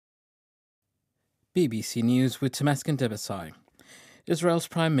BBC News with Temesgen Debesai. Israel's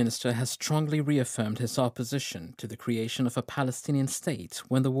Prime Minister has strongly reaffirmed his opposition to the creation of a Palestinian state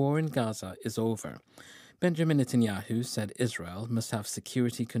when the war in Gaza is over. Benjamin Netanyahu said Israel must have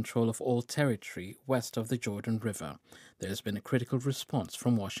security control of all territory west of the Jordan River. There has been a critical response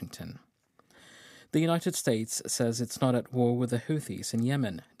from Washington. The United States says it's not at war with the Houthis in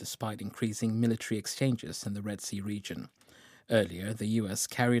Yemen, despite increasing military exchanges in the Red Sea region. Earlier, the U.S.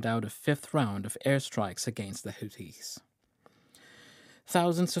 carried out a fifth round of airstrikes against the Houthis.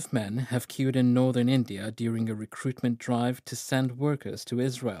 Thousands of men have queued in northern India during a recruitment drive to send workers to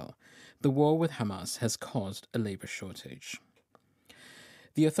Israel. The war with Hamas has caused a labor shortage.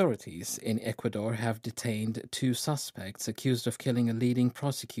 The authorities in Ecuador have detained two suspects accused of killing a leading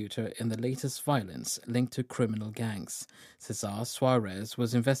prosecutor in the latest violence linked to criminal gangs. Cesar Suarez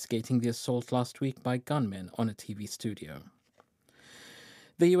was investigating the assault last week by gunmen on a TV studio.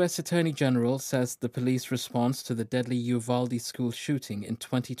 The U.S. Attorney General says the police response to the deadly Uvalde school shooting in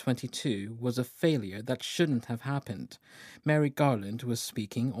 2022 was a failure that shouldn't have happened. Merrick Garland was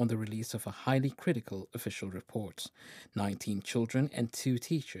speaking on the release of a highly critical official report. 19 children and 2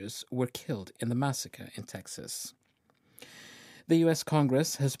 teachers were killed in the massacre in Texas. The U.S.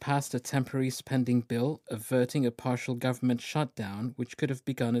 Congress has passed a temporary spending bill averting a partial government shutdown, which could have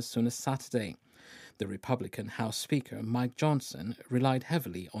begun as soon as Saturday. The Republican House Speaker, Mike Johnson, relied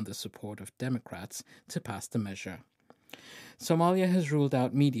heavily on the support of Democrats to pass the measure. Somalia has ruled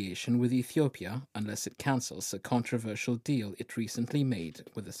out mediation with Ethiopia unless it cancels a controversial deal it recently made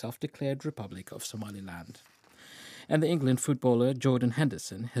with the self-declared Republic of Somaliland. And the England footballer Jordan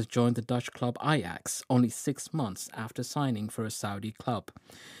Henderson has joined the Dutch club Ajax only 6 months after signing for a Saudi club.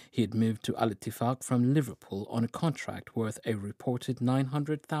 He had moved to Al Ittifaq from Liverpool on a contract worth a reported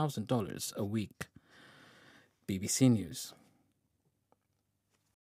 $900,000 a week. BBC News.